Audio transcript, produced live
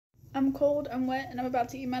I'm cold, I'm wet, and I'm about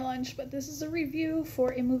to eat my lunch, but this is a review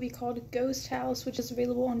for a movie called GhostHouse, which is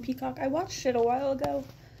available on Peacock. I watched it a while ago,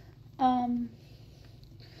 but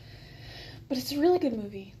it's a really good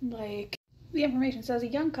movie. Like, the information says a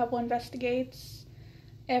young couple investigates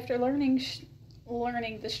after learning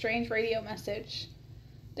the strange radio message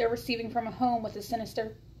they're receiving from a home with a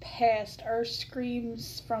sinister past or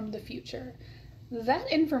screams from the future. That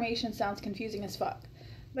information sounds confusing as fuck.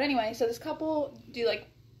 But anyway, so this couple do, like,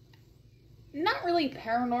 not really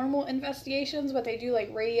paranormal investigations, but they do,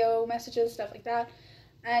 like, radio messages, stuff like that.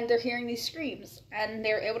 And they're hearing these screams. And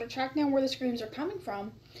they're able to track down where the screams are coming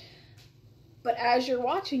from. But as you're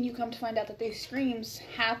watching, you come to find out that these screams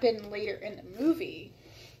happen later in the movie.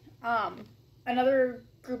 Another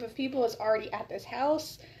group of people is already at this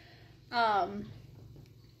house.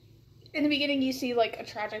 In the beginning, you see, like, a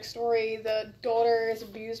tragic story. The daughter is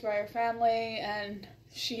abused by her family, and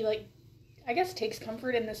she, like, I guess takes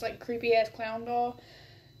comfort in this, like, creepy-ass clown doll.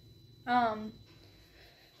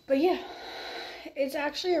 But yeah, it's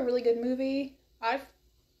actually a really good movie.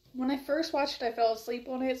 When I first watched it, I fell asleep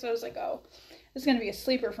on it, so I was like, oh, this is gonna be a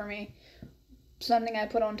sleeper for me. Something I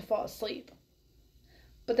put on to fall asleep.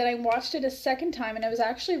 But then I watched it a second time, and it was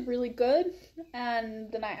actually really good,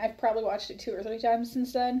 and then I've probably watched it 2 or 3 times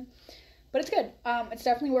since then. But it's good. It's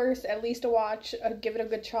definitely worth at least a watch. Give it a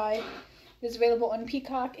good try. It's available on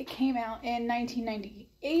Peacock. It came out in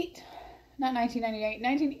 1998. Not 1998,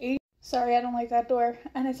 1980. Sorry, I don't like that door.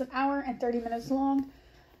 And it's an hour and 30 minutes long.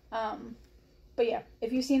 But yeah,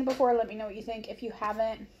 if you've seen it before, let me know what you think. If you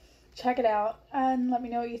haven't, check it out and let me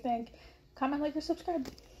know what you think. Comment, like, or subscribe.